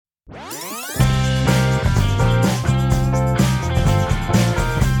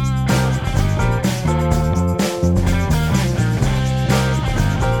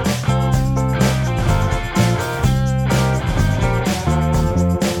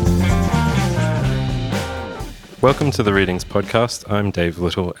Welcome to the Readings Podcast. I'm Dave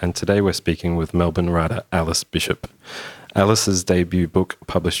Little, and today we're speaking with Melbourne writer Alice Bishop. Alice's debut book,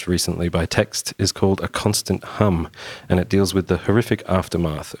 published recently by Text, is called A Constant Hum, and it deals with the horrific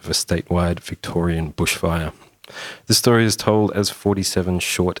aftermath of a statewide Victorian bushfire. The story is told as 47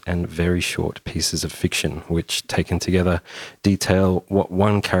 short and very short pieces of fiction, which, taken together, detail what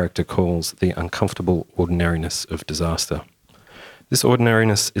one character calls the uncomfortable ordinariness of disaster. This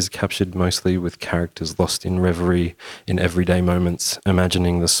ordinariness is captured mostly with characters lost in reverie in everyday moments,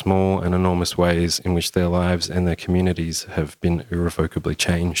 imagining the small and enormous ways in which their lives and their communities have been irrevocably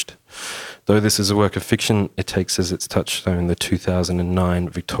changed. Though this is a work of fiction, it takes as its touchstone the 2009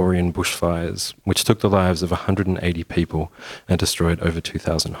 Victorian bushfires, which took the lives of 180 people and destroyed over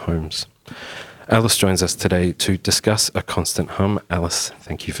 2,000 homes. Alice joins us today to discuss A Constant Hum. Alice,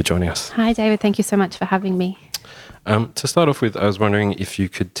 thank you for joining us. Hi, David. Thank you so much for having me. To start off with, I was wondering if you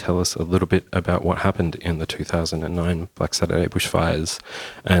could tell us a little bit about what happened in the 2009 Black Saturday bushfires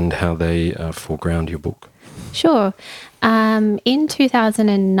and how they foreground your book. Sure. In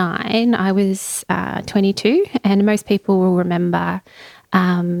 2009, I was 22, and most people will remember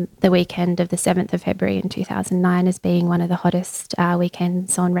the weekend of the 7th of February in 2009 as being one of the hottest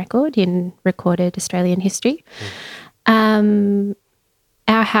weekends on record in recorded Australian history.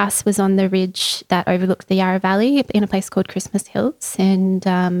 Our house was on the ridge that overlooked the Yarra Valley in a place called Christmas Hills,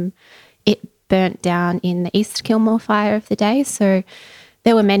 and it burnt down in the East Kilmore fire of the day. So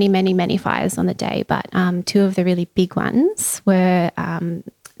there were many, many, many fires on the day, but two of the really big ones were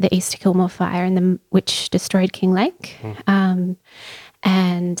the East Kilmore fire, which destroyed King Lake, and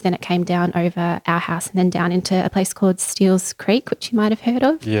then it came down over our house and then down into a place called Steele's Creek, which you might have heard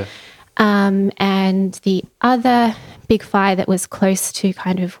of. Yeah. And the other big fire that was close to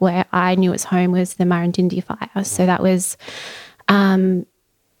kind of where I knew was home was the Murrindindi fire. So that was,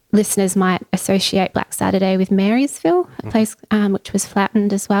 listeners might associate Black Saturday with Marysville, a place which was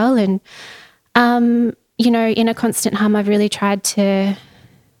flattened as well. And, in A Constant Hum, I've really tried to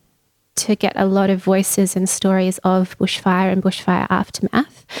get a lot of voices and stories of bushfire and bushfire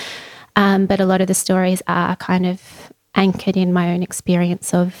aftermath. But a lot of the stories are kind of anchored in my own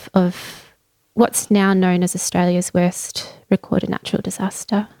experience of what's now known as Australia's worst recorded natural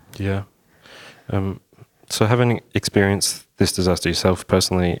disaster. Yeah. So having experienced this disaster yourself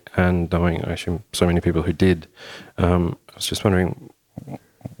personally and knowing, I assume, so many people who did, I was just wondering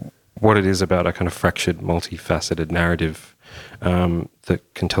what it is about a kind of fractured, multifaceted narrative that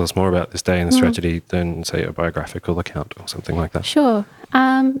can tell us more about this day and this tragedy than, say, a biographical account or something like that. Sure.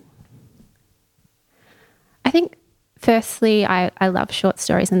 I think firstly, I love short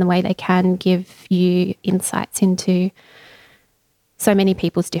stories and the way they can give you insights into so many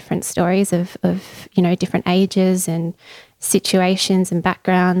people's different stories of different ages and situations and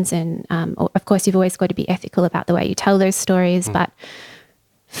backgrounds. And of course, you've always got to be ethical about the way you tell those stories. But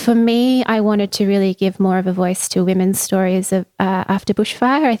for me, I wanted to really give more of a voice to women's stories of after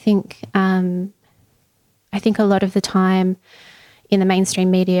bushfire. I think a lot of the time in the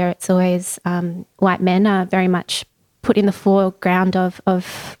mainstream media, it's always white men are very much put in the foreground of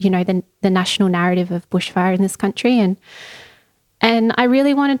the national narrative of bushfire in this country. And I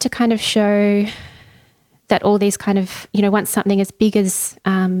really wanted to kind of show that all these kind of, once something as big as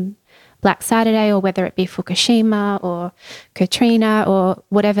Black Saturday, or whether it be Fukushima or Katrina or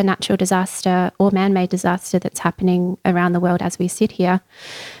whatever natural disaster or man-made disaster that's happening around the world as we sit here,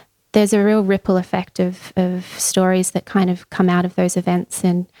 there's a real ripple effect of stories that kind of come out of those events.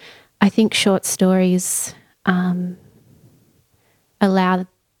 And I think short stories allow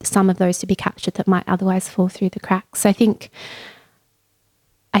some of those to be captured that might otherwise fall through the cracks. I think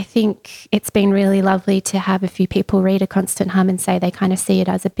it's been really lovely to have a few people read A Constant Hum and say they kind of see it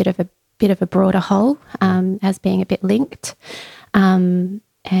as a bit of a broader whole, as being a bit linked, and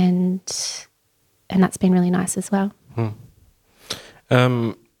that's been really nice as well.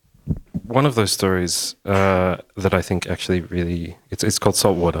 One of those stories that I think actually really, it's called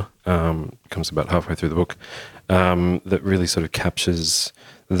Saltwater, comes about halfway through the book, that really sort of captures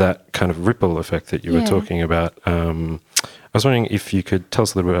that kind of ripple effect that you were talking about. I was wondering if you could tell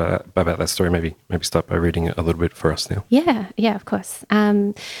us a little bit about that story, maybe start by reading it a little bit for us now. Yeah, of course.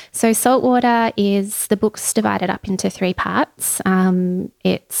 So Saltwater the book's divided up into 3 parts.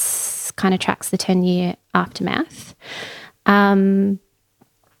 It's kind of tracks the 10-year aftermath.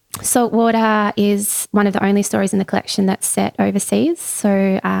 Saltwater is one of the only stories in the collection that's set overseas.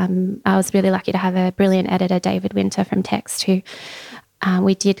 So I was really lucky to have a brilliant editor, David Winter from Text, who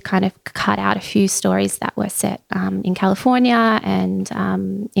we did kind of cut out a few stories that were set in California and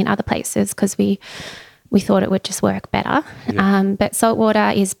in other places, because we we thought it would just work better. Yeah. But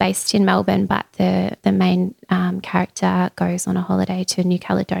Saltwater is based in Melbourne, but the main character goes on a holiday to New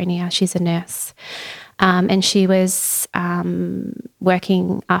Caledonia. She's a nurse. And she was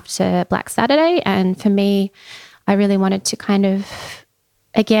working after Black Saturday. And for me, I really wanted to kind of,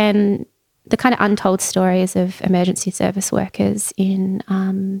 again, the kind of untold stories of emergency service workers in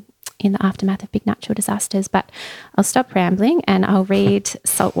the aftermath of big natural disasters. But I'll stop rambling and I'll read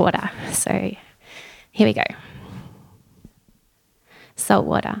Saltwater. So here we go.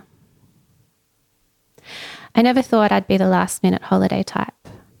 Saltwater. I never thought I'd be the last minute holiday type,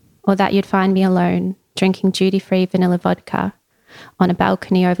 or that you'd find me alone, drinking duty-free vanilla vodka on a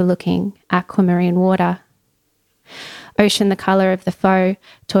balcony overlooking aquamarine water. Ocean the colour of the faux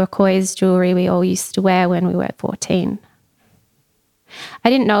turquoise jewellery we all used to wear when we were 14. I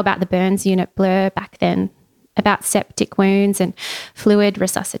didn't know about the burns unit blur back then, about septic wounds and fluid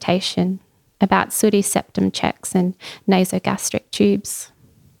resuscitation, about sooty septum checks and nasogastric tubes.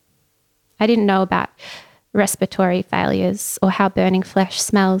 I didn't know about respiratory failures or how burning flesh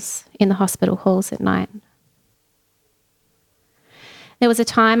smells in the hospital halls at night. There was a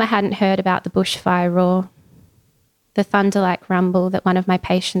time I hadn't heard about the bushfire roar, the thunder-like rumble that one of my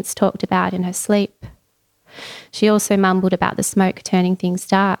patients talked about in her sleep. She also mumbled about the smoke turning things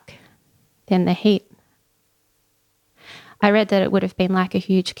dark, then the heat. I read that it would have been like a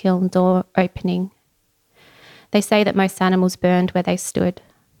huge kiln door opening. They say that most animals burned where they stood,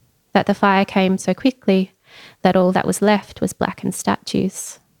 that the fire came so quickly that all that was left was blackened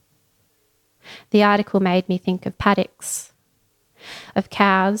statues. The article made me think of paddocks, of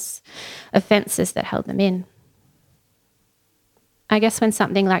cows, of fences that held them in. I guess when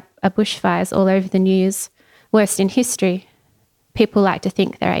something like a bushfire is all over the news, worst in history, people like to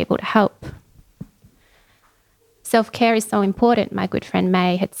think they're able to help. Self-care is so important, my good friend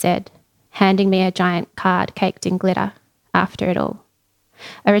May had said, handing me a giant card caked in glitter after it all.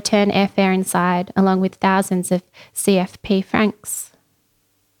 A return airfare inside, along with thousands of CFP francs.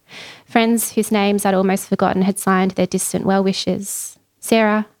 Friends whose names I'd almost forgotten had signed their distant well wishes.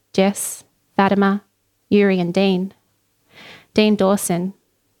 Sarah, Jess, Fatima, Yuri and Dean. Dean Dawson,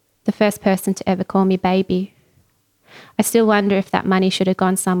 the first person to ever call me baby. I still wonder if that money should have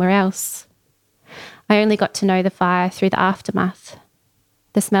gone somewhere else. I only got to know the fire through the aftermath,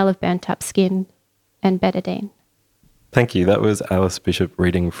 the smell of burnt up skin and betadine. Thank you. That was Alice Bishop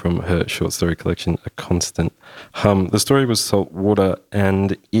reading from her short story collection, A Constant Hum. The story was Saltwater,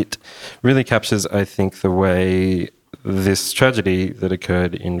 and it really captures, I think, the way this tragedy that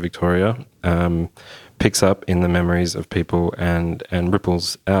occurred in Victoria picks up in the memories of people and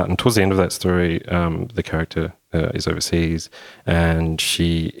ripples out. And towards the end of that story, the character is overseas and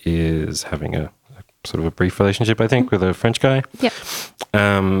she is having a sort of a brief relationship, I think, with a French guy. Yep.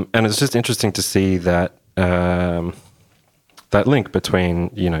 And it's just interesting to see that that link between,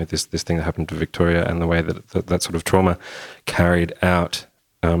 you know, this thing that happened to Victoria and the way that sort of trauma carried out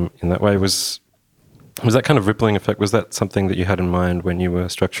in that way. Was that kind of rippling effect, was that something that you had in mind when you were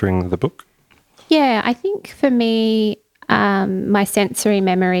structuring the book? Yeah, I think for me, my sensory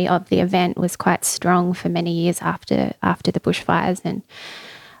memory of the event was quite strong for many years after the bushfires, and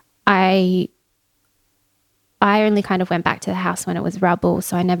I only kind of went back to the house when it was rubble,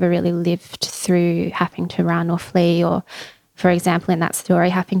 so I never really lived through having to run or flee, or, for example, in that story,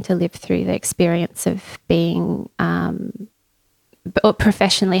 having to live through the experience of being, or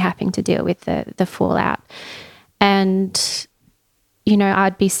professionally having to deal with the fallout. And, you know,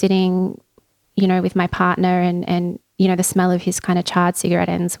 I'd be sitting, you know, with my partner and you know, the smell of his kind of charred cigarette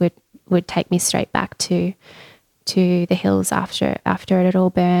ends would take me straight back to the hills after it had all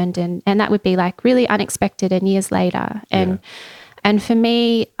burned, and that would be like really unexpected and years later. And for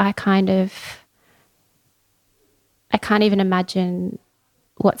me, I can't even imagine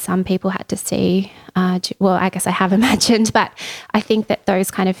what some people had to see. Well, I guess I have imagined, but I think that those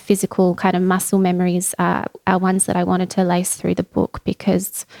kind of physical kind of muscle memories are ones that I wanted to lace through the book,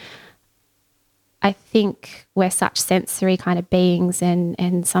 because I think we're such sensory kind of beings,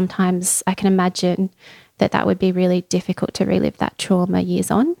 and sometimes I can imagine that would be really difficult to relive that trauma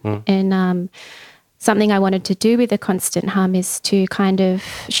years on. And something I wanted to do with A Constant Hum is to kind of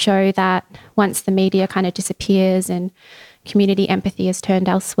show that once the media kind of disappears and community empathy is turned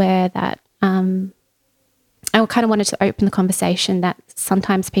elsewhere, that I kind of wanted to open the conversation that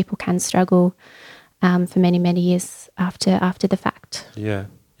sometimes people can struggle for many, many years after the fact. Yeah,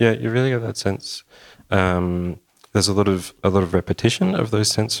 you really get that sense. There's a lot of repetition of those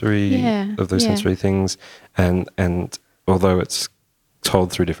sensory sensory things, and although it's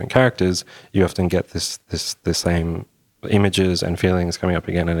told through different characters, you often get this the same images and feelings coming up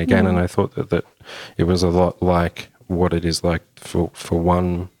again and again. And I thought that it was a lot like what it is like for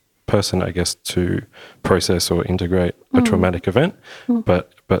one person, I guess, to process or integrate a traumatic event,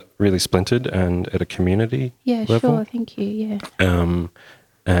 but really splintered and at a community level. Sure. Thank you. Yeah.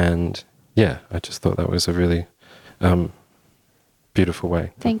 And yeah, I just thought that was a really beautiful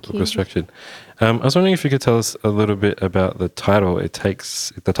way the book was structured. I was wondering if you could tell us a little bit about the title.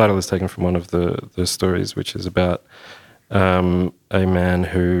 The title is taken from one of the stories, which is about a man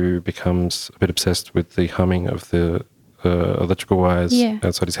who becomes a bit obsessed with the humming of the electrical wires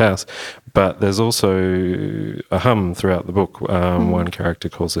outside his house. But there's also a hum throughout the book. One character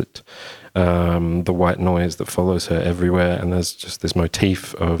calls it the white noise that follows her everywhere, and there's just this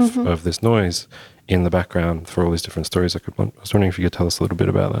motif of this noise in the background for all these different stories. I was wondering if you could tell us a little bit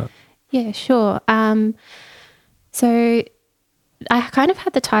about that. Yeah, sure. So I kind of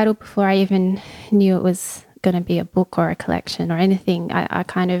had the title before I even knew it was going to be a book or a collection or anything.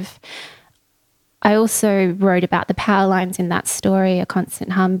 I also wrote about the power lines in that story, A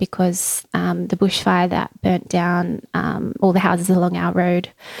Constant Hum, because the bushfire that burnt down all the houses along our road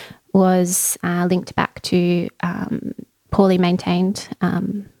was linked back to poorly maintained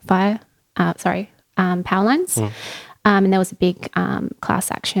power lines. And there was a big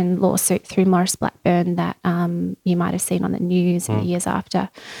class action lawsuit through Morris Blackburn that you might have seen on the news in the years after.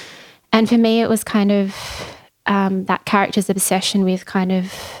 And for me, it was kind of that character's obsession with kind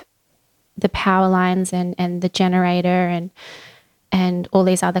of the power lines and the generator and all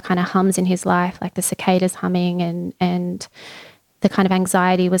these other kind of hums in his life, like the cicadas humming and the kind of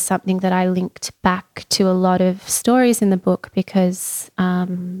anxiety was something that I linked back to a lot of stories in the book because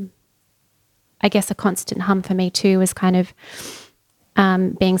I guess a constant hum for me too was kind of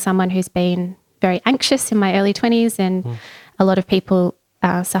being someone who's been very anxious in my early 20s, and a lot of people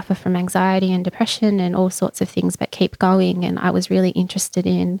suffer from anxiety and depression and all sorts of things but keep going, and I was really interested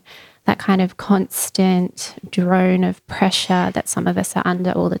in that kind of constant drone of pressure that some of us are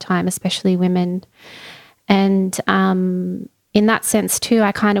under all the time, especially women. And in that sense too,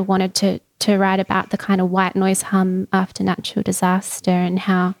 I kind of wanted to write about the kind of white noise hum after natural disaster and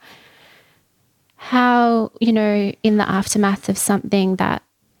how, you know, in the aftermath of something that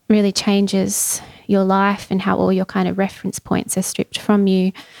really changes your life and how all your kind of reference points are stripped from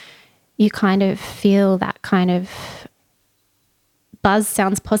you, you kind of feel that kind of buzz.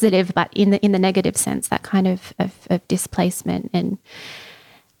 Sounds positive, but in the negative sense, that kind of displacement. And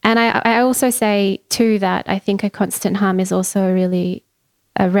I also say too that I think A Constant Hum is also really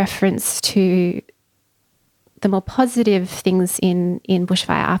a reference to the more positive things in bushfire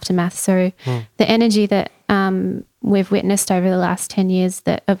aftermath. So the energy that we've witnessed over the last 10 years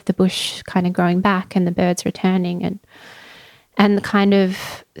of the bush kind of growing back and the birds returning and the kind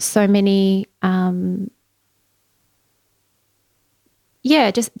of so many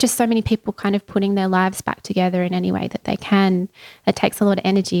just so many people kind of putting their lives back together in any way that they can. It takes a lot of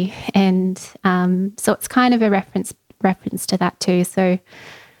energy, and so it's kind of a reference to that too. So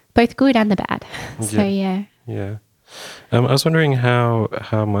both good and the bad. So yeah. I was wondering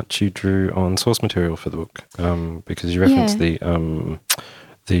how much you drew on source material for the book, because you referenced the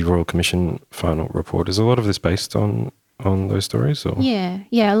Royal Commission final report. Is a lot of this based on those stories? Or? Yeah,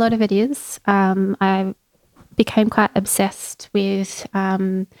 a lot of it is. I became quite obsessed with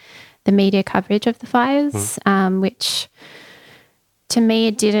the media coverage of the fires, which to me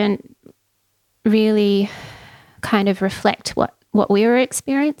didn't really kind of reflect what we were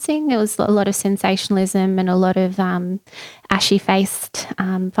experiencing. It was a lot of sensationalism and a lot of ashy-faced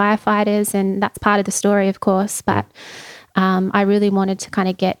firefighters, and that's part of the story, of course, but I really wanted to kind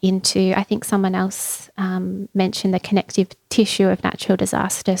of get into, I think someone else mentioned the connective tissue of natural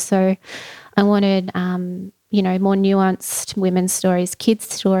disaster. So I wanted, more nuanced women's stories,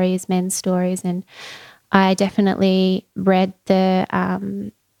 kids' stories, men's stories, and I definitely read the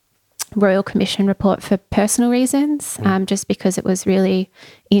Royal Commission report for personal reasons, just because it was really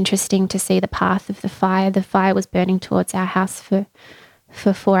interesting to see the path of the fire. The fire was burning towards our house for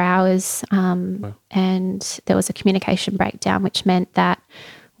 4 hours, and there was a communication breakdown, which meant that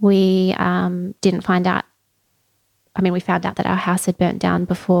we didn't find out. I mean, we found out that our house had burnt down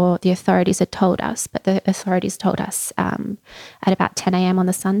before the authorities had told us, but the authorities told us at about 10 a.m. on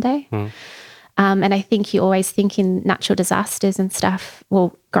the Sunday. And I think you always think in natural disasters and stuff,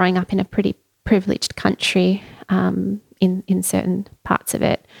 well, growing up in a pretty privileged country in certain parts of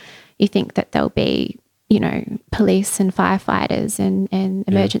it, you think that there'll be, police and firefighters and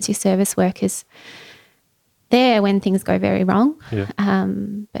emergency service workers there when things go very wrong.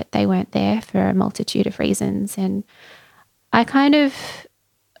 But they weren't there for a multitude of reasons. And I kind of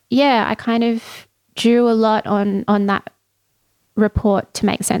drew a lot on that report to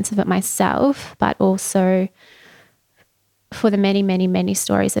make sense of it myself, but also for the many, many, many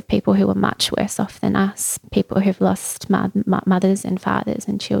stories of people who were much worse off than us, people who've lost mothers and fathers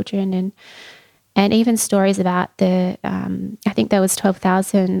and children, and even stories about the, I think there was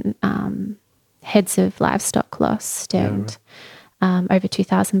 12,000 heads of livestock lost, and over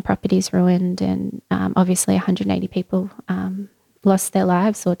 2,000 properties ruined, and obviously 180 people lost their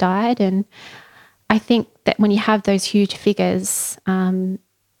lives or died. And I think that when you have those huge figures,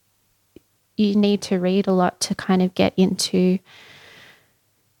 you need to read a lot to kind of get into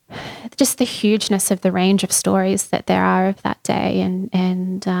just the hugeness of the range of stories that there are of that day.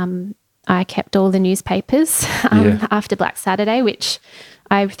 And I kept all the newspapers after Black Saturday, which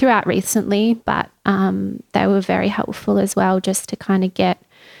I threw out recently, but they were very helpful as well, just to kind of get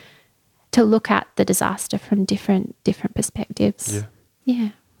to look at the disaster from different perspectives. Yeah.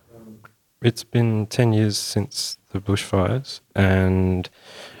 It's been 10 years since the bushfires, and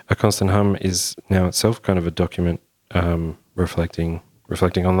A Constant Hum is now itself kind of a document reflecting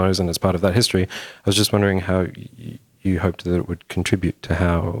on those, and as part of that history. I was just wondering how you hoped that it would contribute to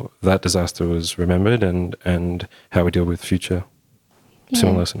how that disaster was remembered and how we deal with future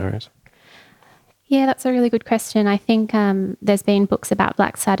similar scenarios. Yeah, that's a really good question. I think there's been books about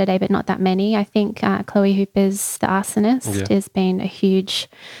Black Saturday, but not that many. I think Chloe Hooper's The Arsonist has been a huge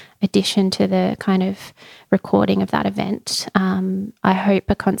addition to the kind of recording of that event. I hope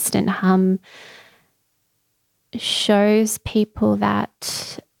A Constant Hum shows people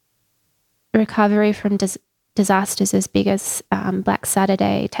that recovery from disasters as big as Black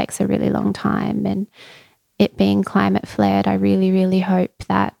Saturday takes a really long time, and it being climate flared, I really, really hope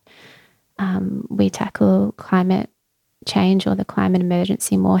that we tackle climate change or the climate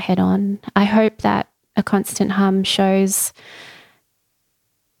emergency more head on. I hope that A Constant Hum shows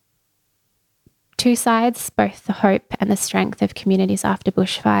two sides, both the hope and the strength of communities after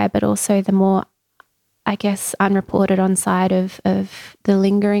bushfire, but also the more, I guess, unreported on side of the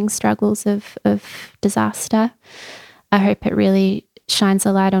lingering struggles of disaster. I hope it really shines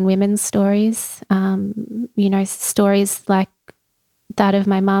a light on women's stories, stories like that of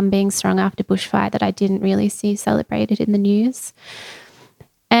my mum being strong after bushfire that I didn't really see celebrated in the news.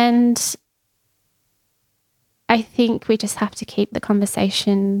 And I think we just have to keep the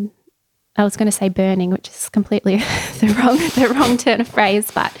conversation, I was going to say burning, which is completely the wrong turn of phrase,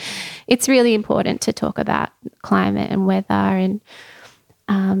 but it's really important to talk about climate and weather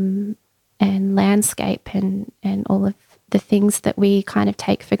and landscape and all of the things that we kind of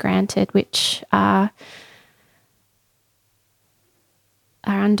take for granted, which are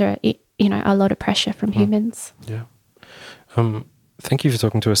under a lot of pressure from humans. Yeah. Thank you for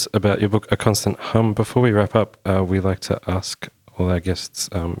talking to us about your book, A Constant Hum. Before we wrap up, we like to ask all our guests,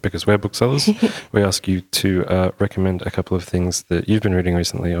 because we're booksellers, we ask you to recommend a couple of things that you've been reading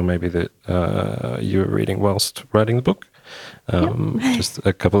recently, or maybe that you were reading whilst writing the book. Just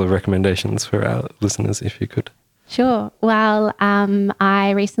a couple of recommendations for our listeners, if you could. Sure. Well,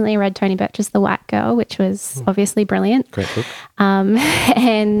 I recently read Tony Birch's The White Girl, which was obviously brilliant. Great book.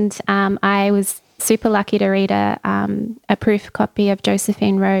 And I was super lucky to read a proof copy of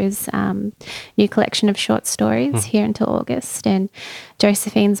Josephine Rowe's new collection of short stories here until August. And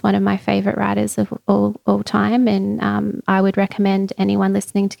Josephine's one of my favourite writers of all time. And I would recommend anyone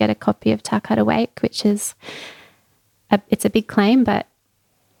listening to get a copy of Tuck Hut Awake, which is it's a big claim, but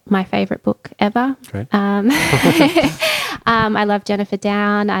my favourite book ever. Great. I love Jennifer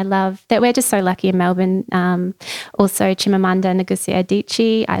Down. I love that we're just so lucky in Melbourne. Also Chimamanda Ngozi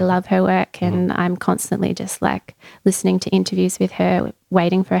Adichie. I love her work, and I'm constantly just like listening to interviews with her,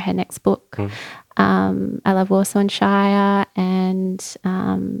 waiting for her next book. I love Warsaw and Shire and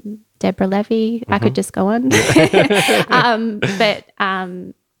Deborah Levy. I could just go on.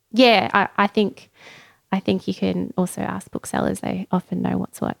 I think you can also ask booksellers. They often know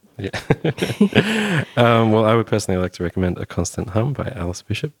what's what. Yeah. Well, I would personally like to recommend A Constant Hum by Alice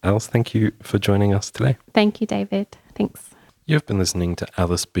Bishop. Alice, thank you for joining us today. Thank you, David. Thanks. You've been listening to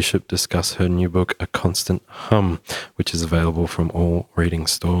Alice Bishop discuss her new book, A Constant Hum, which is available from all reading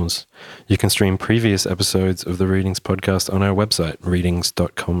stores. You can stream previous episodes of the Readings podcast on our website,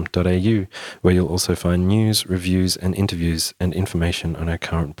 readings.com.au, where you'll also find news, reviews, and interviews and information on our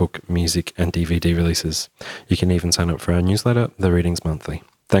current book, music, and DVD releases. You can even sign up for our newsletter, The Readings Monthly.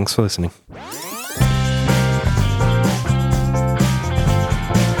 Thanks for listening.